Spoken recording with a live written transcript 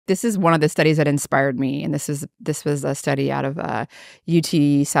this is one of the studies that inspired me. And this was a study out of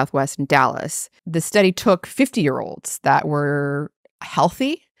UT Southwest in Dallas. The study took 50-year-olds that were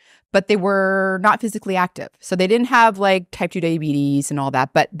healthy, but they were not physically active. So they didn't have like type 2 diabetes and all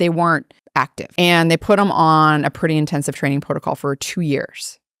that, but they weren't active. And they put them on a pretty intensive training protocol for 2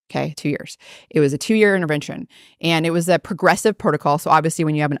 years. Okay, 2 years. It was a 2-year intervention, and it was a progressive protocol. So obviously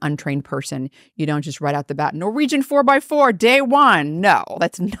when you have an untrained person, you don't just right out the bat, Norwegian 4x4, day 1. No,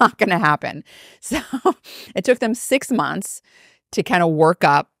 that's not going to happen. So it took them 6 months to kind of work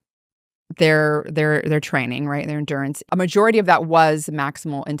up their training, right? Their endurance. A majority of that was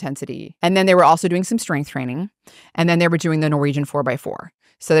maximal intensity. And then they were also doing some strength training. And then they were doing the Norwegian 4x4.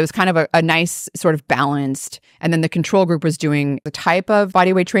 So there was kind of a nice sort of balanced. And then the control group was doing the type of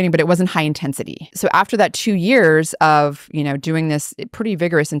body weight training, but it wasn't high intensity. So after that 2 years of, doing this pretty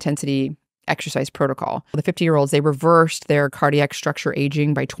vigorous intensity exercise protocol, the 50-year-olds, they reversed their cardiac structure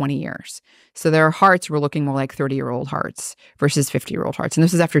aging by 20 years. So their hearts were looking more like 30-year-old hearts versus 50-year-old hearts. And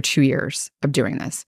this is after 2 years of doing this.